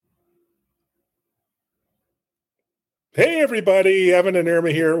Hey, everybody. Evan and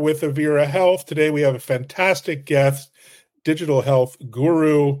Irma here with Avira Health. Today we have a fantastic guest, digital health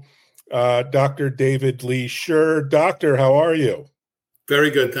guru, Dr. David Lee Scher. Doctor, how are you? Very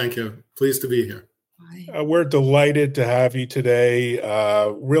good. Thank you. Pleased to be here. We're delighted to have you today.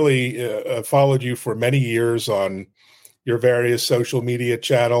 Really followed you for many years on your various social media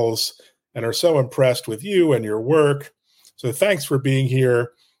channels and are so impressed with you and your work. So thanks for being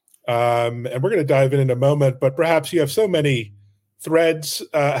here. And we're going to dive in a moment, but perhaps you have so many threads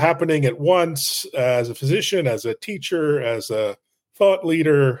happening at once as a physician, as a teacher, as a thought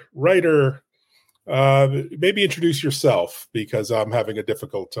leader, writer. Maybe introduce yourself because I'm having a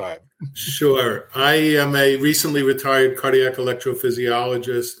difficult time. Sure. I am a recently retired cardiac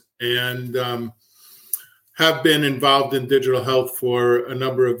electrophysiologist and have been involved in digital health for a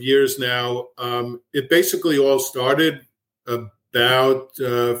number of years now. It basically all started about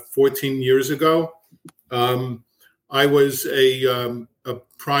 14 years ago. I was a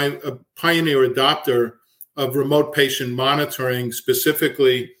pioneer adopter of remote patient monitoring.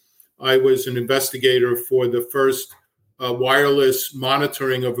 Specifically, I was an investigator for the first wireless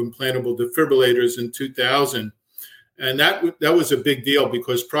monitoring of implantable defibrillators in 2000. And that was a big deal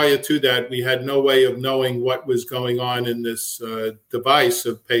because prior to that, we had no way of knowing what was going on in this device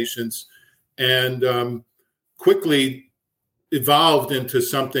of patients, and quickly evolved into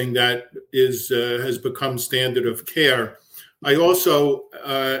something that has become standard of care. I also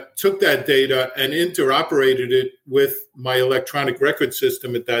took that data and interoperated it with my electronic record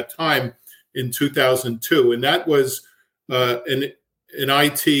system at that time in 2002. And that was an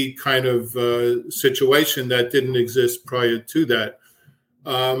IT kind of situation that didn't exist prior to that.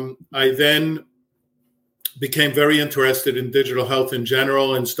 I then became very interested in digital health in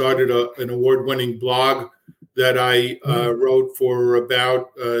general and started an award-winning blog that I wrote for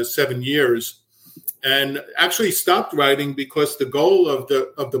about 7 years, and actually stopped writing because the goal of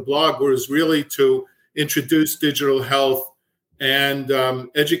the blog was really to introduce digital health and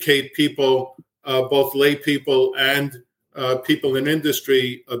educate people, both lay people and people in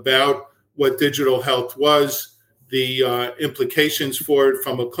industry, about what digital health was, the implications for it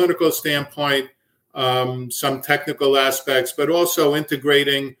from a clinical standpoint, some technical aspects, but also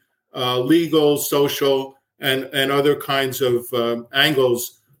integrating legal, social, and other kinds of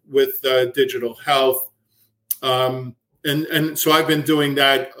angles with digital health. And so I've been doing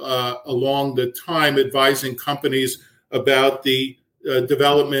that along the time, advising companies about the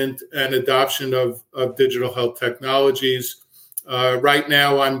development and adoption of digital health technologies. Right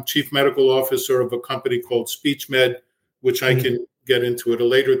now, I'm chief medical officer of a company called SpeechMed, which I can get into at a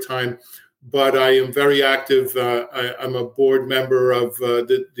later time. But I am very active. I'm a board member of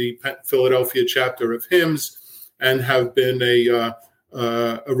the Philadelphia chapter of HIMSS and have been a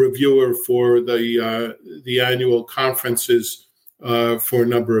reviewer for the annual conferences for a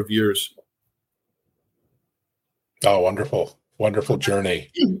number of years. Oh, wonderful. Wonderful journey.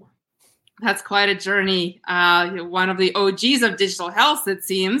 That's quite a journey. You're one of the OGs of digital health, it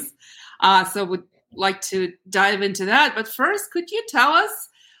seems. So would like to dive into that. But first, could you tell us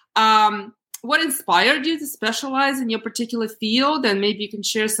what inspired you to specialize in your particular field? And maybe you can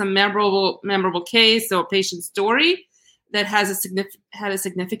share some memorable case or patient story that has had a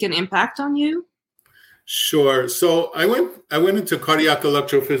significant impact on you. Sure. So I went into cardiac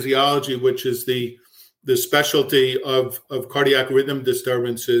electrophysiology, which is the specialty of cardiac rhythm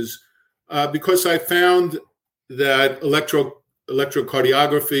disturbances, because I found that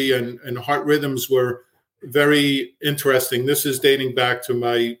electrocardiography and heart rhythms were very interesting. This is dating back to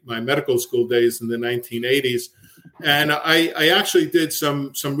my medical school days in the 1980s. And I actually did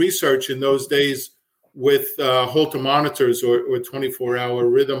some research in those days with Holter monitors or 24-hour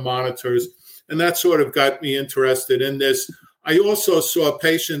rhythm monitors. And that sort of got me interested in this. I also saw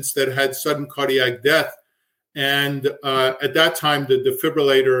patients that had sudden cardiac death. And at that time, the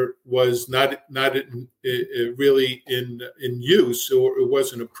defibrillator was not really in use, or it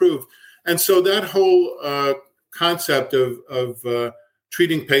wasn't approved. And so that whole concept of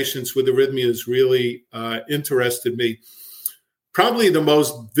treating patients with arrhythmias really interested me. Probably the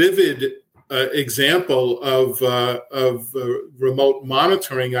most vivid example of remote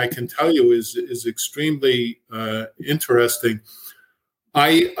monitoring I can tell you is extremely interesting.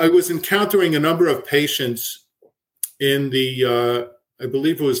 I was encountering a number of patients in the, I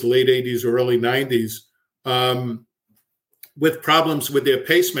believe it was late 80s or early 90s, with problems with their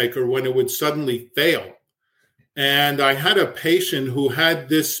pacemaker when it would suddenly fail. And I had a patient who had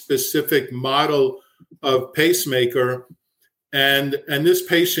this specific model of pacemaker, and this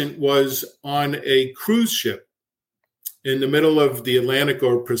patient was on a cruise ship in the middle of the Atlantic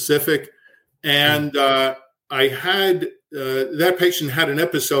or Pacific. And I had that patient had an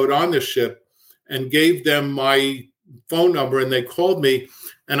episode on the ship and gave them my phone number, and they called me,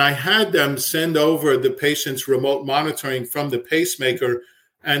 and I had them send over the patient's remote monitoring from the pacemaker,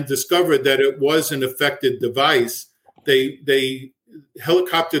 and discovered that it was an affected device. They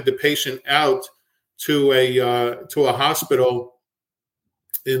helicoptered the patient out to a hospital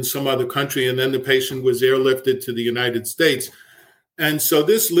in some other country, and then the patient was airlifted to the United States. And so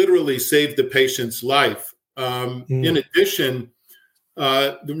this literally saved the patient's life. In addition,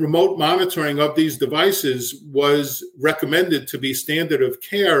 the remote monitoring of these devices was recommended to be standard of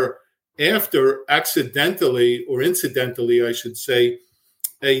care after accidentally, or incidentally, I should say,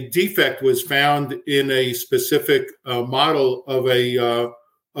 a defect was found in a specific model of the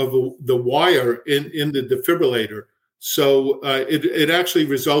wire in the defibrillator. So it actually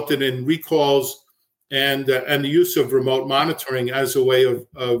resulted in recalls and the use of remote monitoring as a way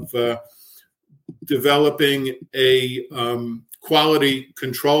of developing a quality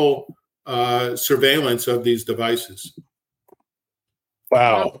control surveillance of these devices.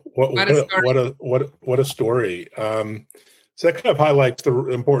 Wow, what a story! So that kind of highlights the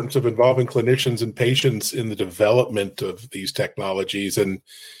importance of involving clinicians and patients in the development of these technologies. And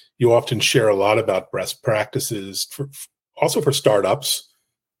you often share a lot about best practices, also for startups,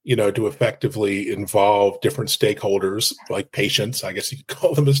 to effectively involve different stakeholders, like patients. I guess you could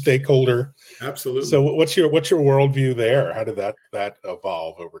call them a stakeholder. Absolutely. So what's your worldview there? How did that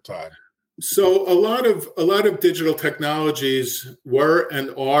evolve over time? So a lot of digital technologies were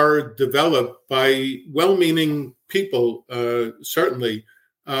and are developed by well-meaning people, certainly,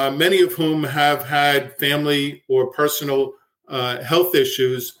 many of whom have had family or personal health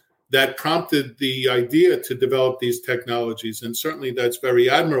issues that prompted the idea to develop these technologies, and certainly that's very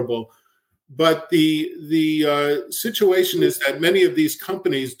admirable. But the situation is that many of these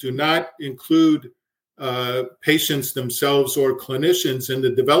companies do not include patients themselves or clinicians in the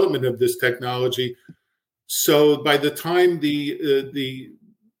development of this technology. So by the time the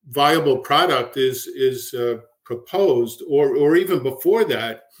viable product is proposed, or even before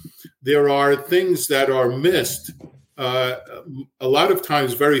that, there are things that are missed a lot of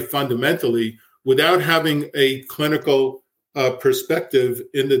times very fundamentally, without having a clinical perspective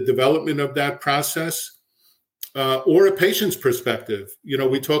in the development of that process, or a patient's perspective.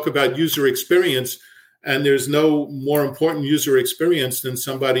 We talk about user experience, and there's no more important user experience than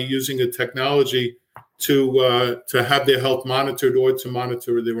somebody using a technology to have their health monitored or to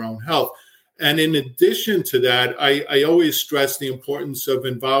monitor their own health. And in addition to that, I always stress the importance of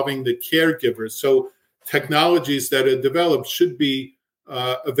involving the caregiver. So technologies that are developed should be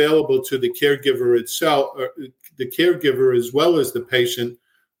available to the caregiver itself, the caregiver as well as the patient,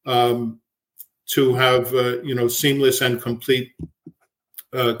 to have seamless and complete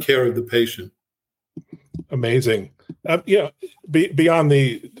care of the patient. Amazing. Beyond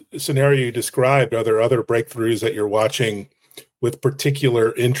the scenario you described, are there other breakthroughs that you're watching with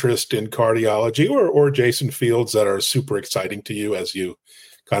particular interest in cardiology or adjacent fields that are super exciting to you as you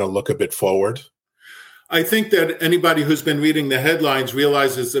kind of look a bit forward? I think that anybody who's been reading the headlines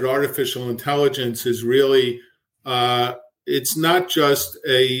realizes that artificial intelligence is really, it's not just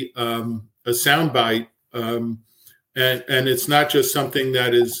a soundbite, and it's not just something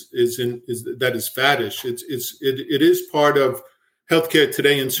that is faddish. It is part of healthcare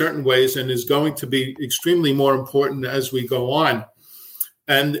today in certain ways, and is going to be extremely more important as we go on.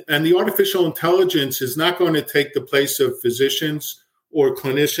 And the artificial intelligence is not going to take the place of physicians or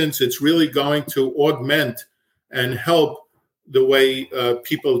clinicians. It's really going to augment and help the way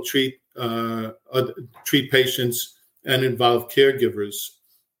people treat patients and involve caregivers.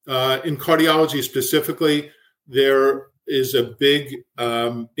 In cardiology specifically, there is a big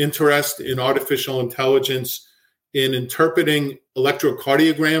interest in artificial intelligence in interpreting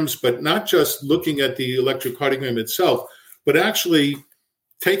electrocardiograms, but not just looking at the electrocardiogram itself, but actually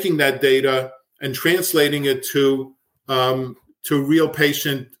taking that data and translating it to real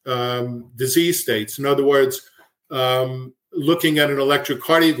patient disease states. In other words, looking at an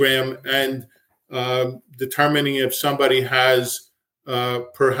electrocardiogram and determining if somebody has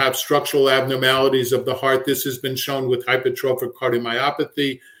perhaps structural abnormalities of the heart. This has been shown with hypertrophic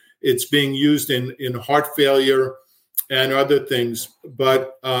cardiomyopathy. It's being used in heart failure and other things.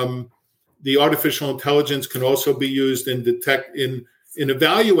 But the artificial intelligence can also be used in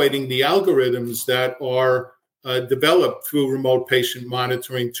evaluating the algorithms that are developed through remote patient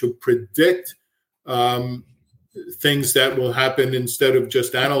monitoring to predict things that will happen instead of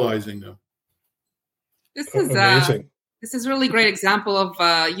just analyzing them. This is amazing. This is a really great example of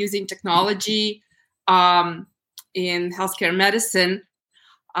using technology in healthcare medicine.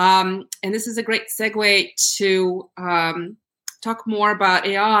 And this is a great segue to talk more about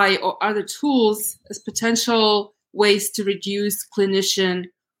AI or other tools as potential ways to reduce clinician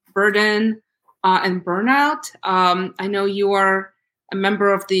burden and burnout. I know you are a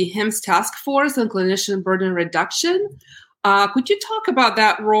member of the HIMSS Task Force on Clinician Burden Reduction. Could you talk about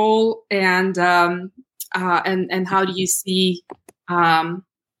that role and how do you see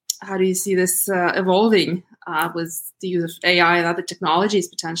this evolving with the use of AI and other technologies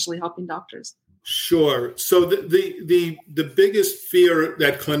potentially helping doctors? Sure. So the biggest fear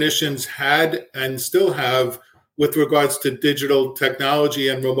that clinicians had and still have with regards to digital technology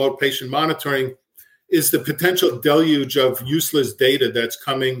and remote patient monitoring is the potential deluge of useless data that's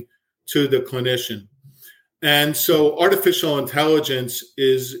coming to the clinician. And so artificial intelligence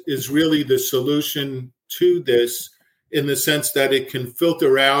is really the solution to this, in the sense that it can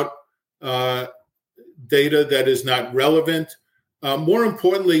filter out data that is not relevant. More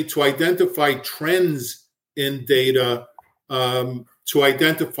importantly, to identify trends in data, to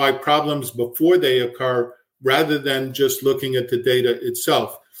identify problems before they occur, rather than just looking at the data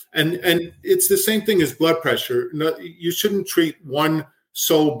itself. And it's the same thing as blood pressure. No, you shouldn't treat one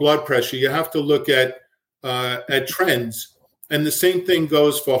sole blood pressure. You have to look at trends. And the same thing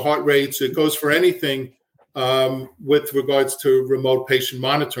goes for heart rates. It goes for anything with regards to remote patient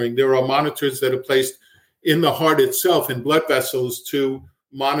monitoring. There are monitors that are placed in the heart itself, in blood vessels, to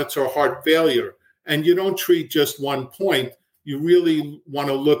monitor heart failure. And you don't treat just one point. You really want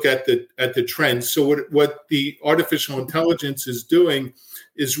to look at the trends. So what the artificial intelligence is doing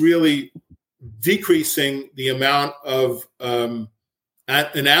is really decreasing the amount of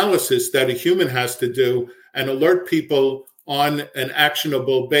analysis that a human has to do and alert people on an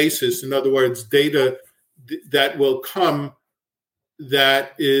actionable basis. In other words, data that will come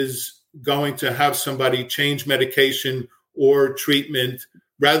that is going to have somebody change medication or treatment,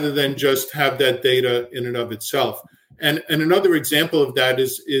 rather than just have that data in and of itself. And another example of that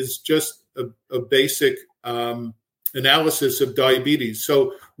is just a basic analysis of diabetes.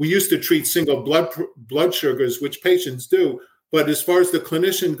 So we used to treat single blood sugars, which patients do. But as far as the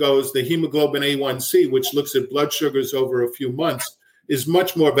clinician goes, the hemoglobin A1C, which looks at blood sugars over a few months, is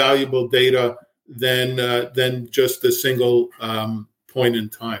much more valuable data than just a single point in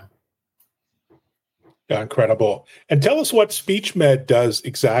time. Yeah, incredible. And tell us what SpeechMed does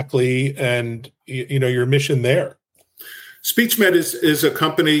exactly, and your mission there. SpeechMed is a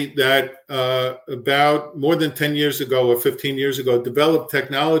company that about more than 10 years ago or 15 years ago developed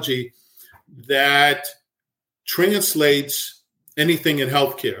technology that translates anything in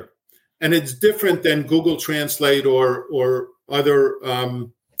healthcare. And it's different than Google Translate or other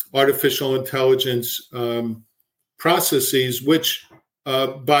artificial intelligence processes, which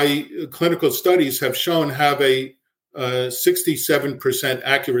by clinical studies have shown have a 67%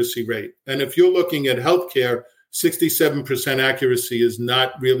 accuracy rate. And if you're looking at healthcare, 67% accuracy is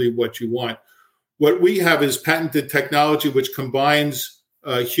not really what you want. What we have is patented technology which combines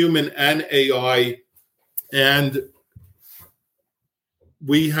human and AI, and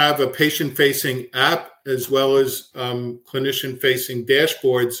we have a patient-facing app as well as clinician-facing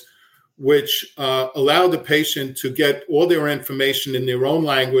dashboards, which allow the patient to get all their information in their own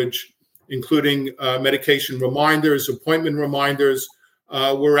language, including medication reminders, appointment reminders.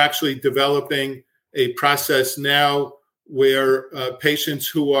 We're actually developing a process now where patients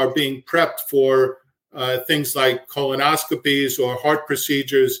who are being prepped for things like colonoscopies or heart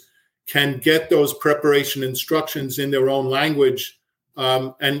procedures can get those preparation instructions in their own language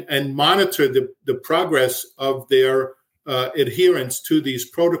and monitor the progress of their adherence to these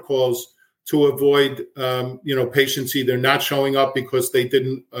protocols, to avoid patients either not showing up because they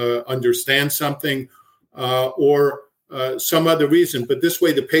didn't understand something or some other reason. But this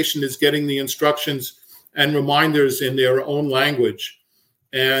way, the patient is getting the instructions and reminders in their own language.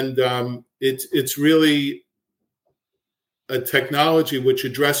 And it's really a technology which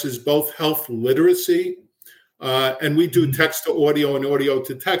addresses both health literacy, and we do text to audio and audio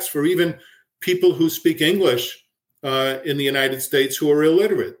to text for even people who speak English in the United States who are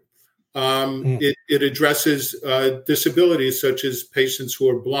illiterate. It addresses disabilities such as patients who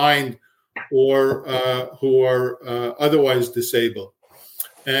are blind or who are otherwise disabled.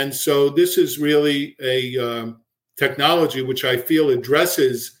 And so this is really a technology which I feel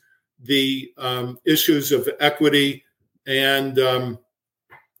addresses the issues of equity and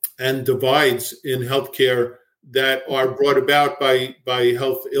divides in healthcare that are brought about by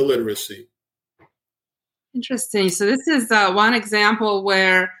health illiteracy. Interesting. So this is one example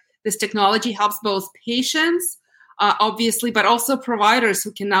where this technology helps both patients, obviously, but also providers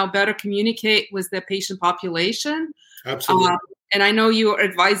who can now better communicate with their patient population. Absolutely. And I know you are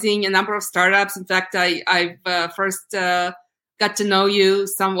advising a number of startups. In fact, I've first got to know you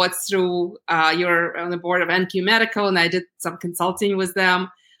somewhat through you're on the board of NQ Medical, and I did some consulting with them.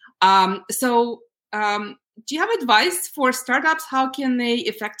 Do you have advice for startups? How can they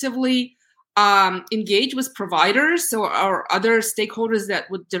effectively engage with providers or other stakeholders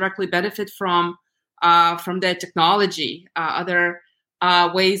that would directly benefit from their technology? Other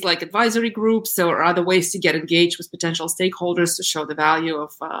ways like advisory groups or other ways to get engaged with potential stakeholders to show the value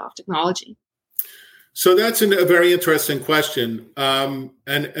of technology? So that's a very interesting question. And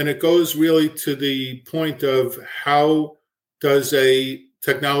it goes really to the point of how does a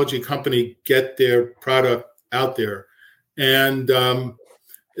technology company get their product out there? And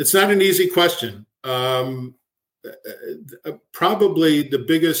it's not an easy question. Probably the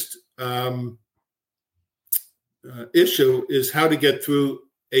biggest issue is how to get through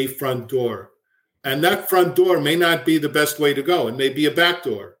a front door. And that front door may not be the best way to go. It may be a back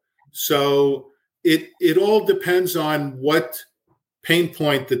door. So it all depends on what pain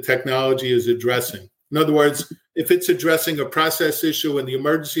point the technology is addressing. In other words, if it's addressing a process issue in the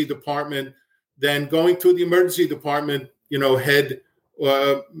emergency department, then going through the emergency department, head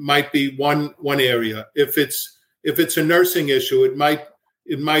might be one area. If it's a nursing issue, it might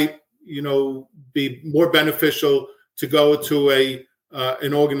be more beneficial to go to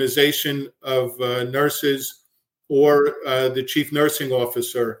an organization of nurses or the chief nursing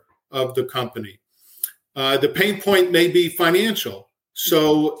officer of the company. The pain point may be financial.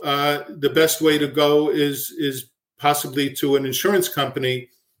 So the best way to go is possibly to an insurance company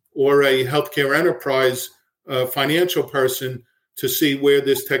or a healthcare enterprise financial person to see where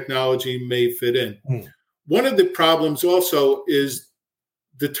this technology may fit in. One of the problems also is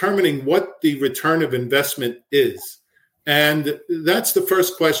determining what the return of investment is. And that's the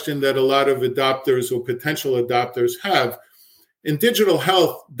first question that a lot of adopters or potential adopters have. In digital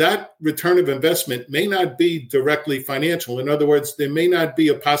health, that return of investment may not be directly financial. In other words, there may not be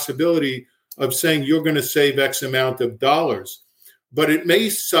a possibility of saying you're going to save X amount of dollars, but it may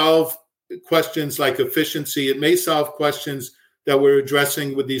solve questions like efficiency. It may solve questions that we're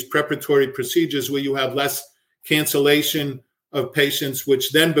addressing with these preparatory procedures where you have less cancellation of patients,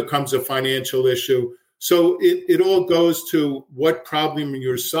 which then becomes a financial issue. So it all goes to what problem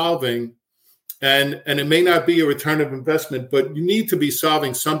you're solving. And it may not be a return of investment, but you need to be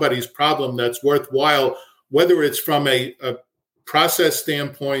solving somebody's problem that's worthwhile, whether it's from a process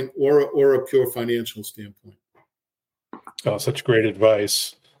standpoint or a pure financial standpoint. Oh, such great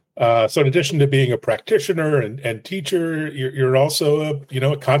advice. So in addition to being a practitioner and teacher, you're also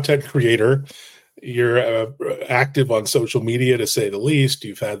a content creator. You're active on social media, to say the least.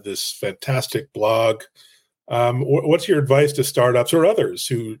 You've had this fantastic blog. What's your advice to startups or others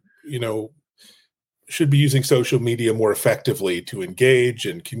who, should be using social media more effectively to engage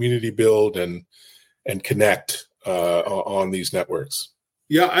and community build and connect on these networks?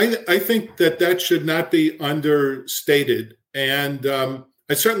 Yeah, I think that should not be understated. And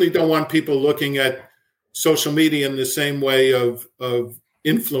I certainly don't want people looking at social media in the same way of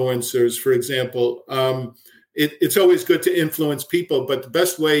influencers, for example. It's always good to influence people, but the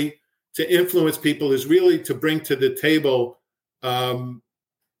best way to influence people is really to bring to the table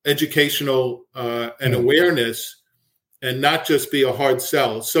educational and awareness and not just be a hard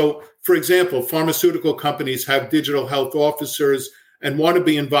sell. So, for example, pharmaceutical companies have digital health officers and want to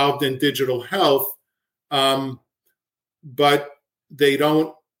be involved in digital health, but they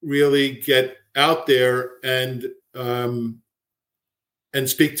don't really get out there and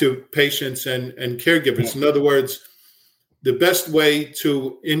speak to patients and caregivers. In other words, the best way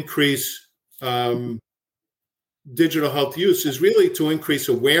to increase digital health use is really to increase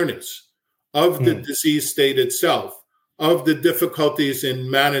awareness of the disease state itself, of the difficulties in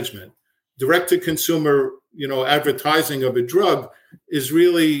management. Direct-to-consumer, advertising of a drug is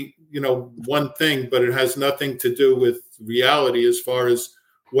really, one thing, but it has nothing to do with reality as far as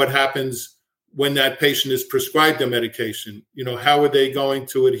what happens when that patient is prescribed a medication. How are they going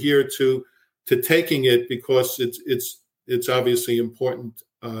to adhere to taking it, because it's obviously important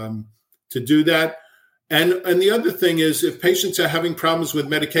to do that. And the other thing is, if patients are having problems with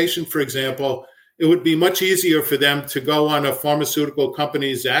medication, for example, it would be much easier for them to go on a pharmaceutical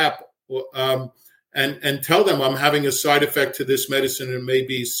company's app and tell them, I'm having a side effect to this medicine and it may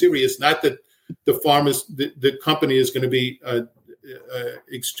be serious. Not that the company is going to be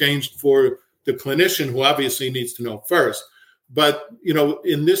exchanged for the clinician, who obviously needs to know first. But,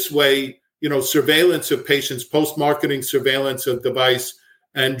 in this way, surveillance of patients, post-marketing surveillance of device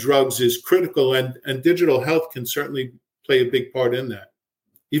and drugs is critical, and digital health can certainly play a big part in that,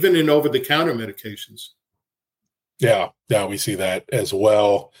 even in over-the-counter medications. Yeah, we see that as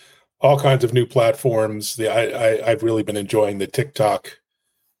well. All kinds of new platforms. I've really been enjoying the TikTok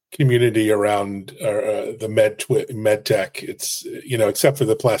community around the med tech. It's, except for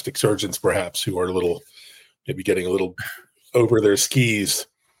the plastic surgeons, perhaps, who are maybe getting a little over their skis.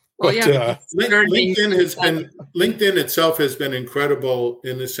 Well, But LinkedIn itself has been incredible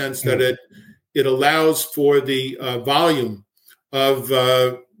in the sense that it allows for the volume of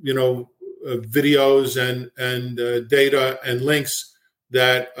videos and data and links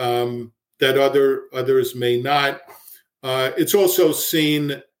that others may not. It's also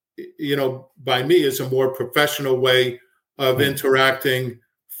seen, by me as a more professional way of interacting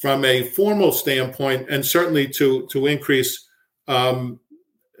from a formal standpoint, and certainly to increase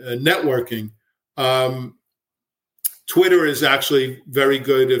networking. Twitter is actually very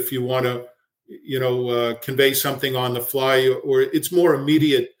good if you want to, convey something on the fly, or it's more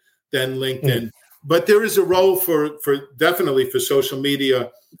immediate than LinkedIn. But there is a role for definitely for social media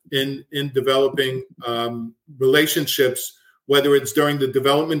in developing relationships, whether it's during the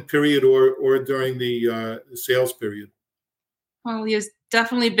development period or during the sales period. Well, you've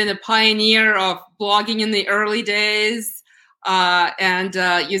definitely been a pioneer of blogging in the early days and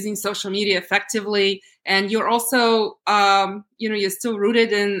using social media effectively. And you're also, you're still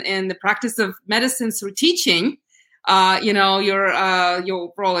rooted in the practice of medicine through teaching.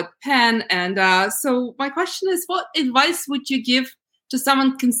 Your role at Penn. And so my question is, what advice would you give to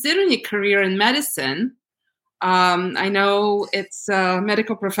someone considering a career in medicine? I know it's a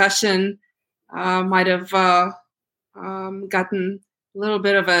medical profession might have gotten a little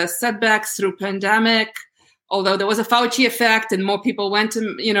bit of a setbacks through pandemic, although there was a Fauci effect and more people went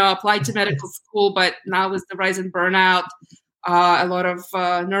to, applied to medical school, but now with the rise in burnout, a lot of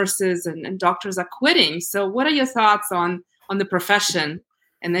nurses and doctors are quitting. So what are your thoughts on the profession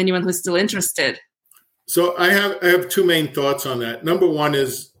and anyone who's still interested? So I have two main thoughts on that. Number one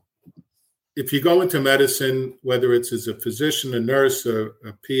is, if you go into medicine, whether it's as a physician, a nurse, a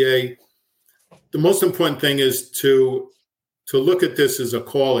PA, the most important thing is to look at this as a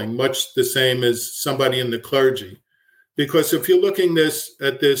calling, much the same as somebody in the clergy. Because if you're looking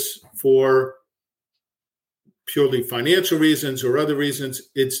at this for purely financial reasons or other reasons,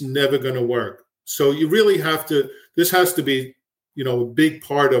 it's never going to work. So you really this has to be, a big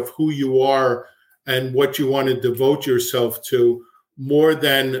part of who you are and what you want to devote yourself to, more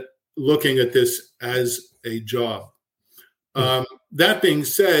than looking at this as a job. That being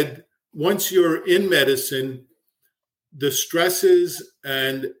said, once you're in medicine, the stresses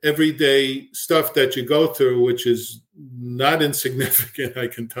and everyday stuff that you go through, which is not insignificant, I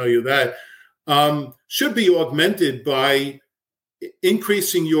can tell you that, should be augmented by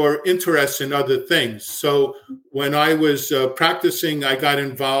increasing your interest in other things. So when I was practicing, I got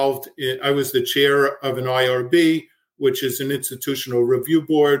involved I was the chair of an IRB, which is an institutional review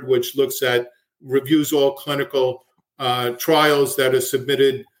board, which reviews all clinical trials that are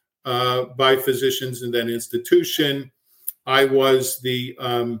submitted by physicians in that institution. I was the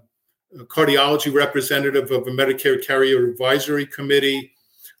cardiology representative of a Medicare Carrier Advisory Committee.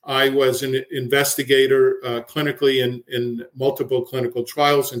 I was an investigator clinically in multiple clinical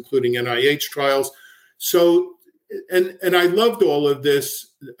trials, including NIH trials. So, and I loved all of this.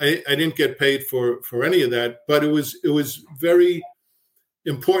 I didn't get paid for any of that, but it was very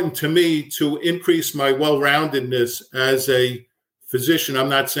important to me to increase my well-roundedness as a physician. I'm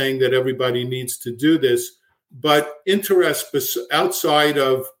not saying that everybody needs to do this, but interest outside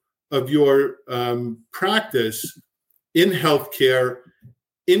of your practice in healthcare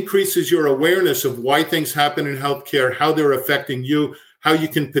increases your awareness of why things happen in healthcare, how they're affecting you, how you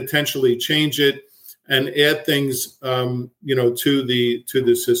can potentially change it, and add things, to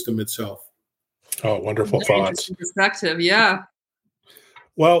the system itself. Oh, wonderful thoughts. Perspective, yeah.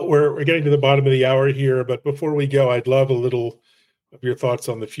 Well, we're getting to the bottom of the hour here, but before we go, I'd love a little of your thoughts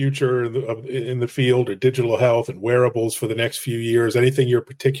on the future in the field of digital health and wearables for the next few years. Anything you're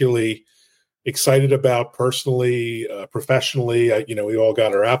particularly excited about personally, professionally? We all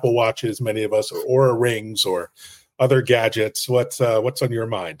got our Apple Watches, many of us, or Oura Rings or other gadgets. What's on your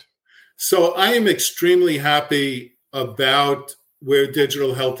mind? So I am extremely happy about where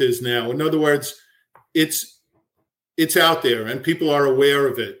digital health is now. In other words, it's out there and people are aware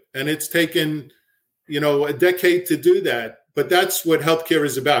of it. And it's taken, a decade to do that. But that's what healthcare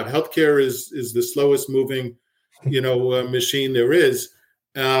is about. Healthcare is the slowest moving, machine there is.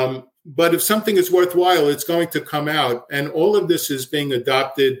 But if something is worthwhile, it's going to come out. And all of this is being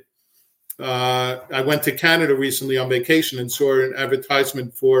adopted. I went to Canada recently on vacation and saw an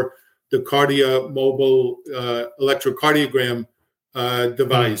advertisement for the Cardia mobile electrocardiogram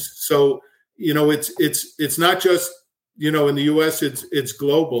device. So, it's not just, in the US, it's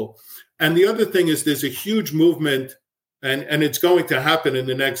global. And the other thing is there's a huge movement, and it's going to happen in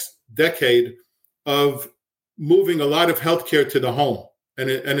the next decade, of moving a lot of healthcare to the home. And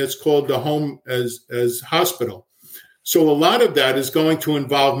it's called the home as hospital. So a lot of that is going to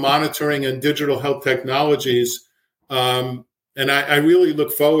involve monitoring and digital health technologies. And I really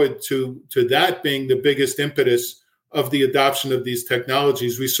look forward to that being the biggest impetus of the adoption of these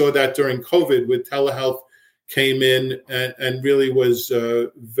technologies. We saw that during COVID, with telehealth came in and really was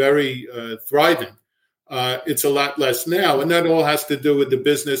very thriving. It's a lot less now, and that all has to do with the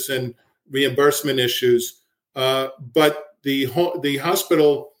business and reimbursement issues. But the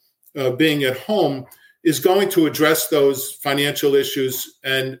hospital being at home is going to address those financial issues,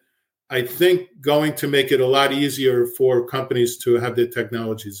 and I think going to make it a lot easier for companies to have their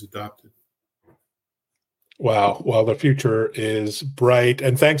technologies adopted. Wow. Well, the future is bright.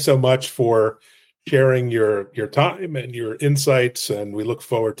 And thanks so much for sharing your time and your insights. And we look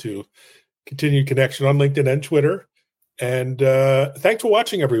forward to continued connection on LinkedIn and Twitter. And thanks for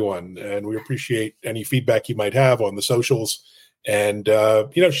watching, everyone. And we appreciate any feedback you might have on the socials and,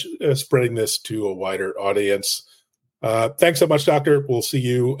 spreading this to a wider audience. Thanks so much, Doctor. We'll see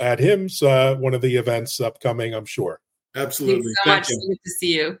you at HIMSS, one of the events upcoming, I'm sure. Absolutely. Thanks so much. Good to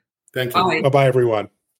see you. Thank you. Bye-bye, everyone.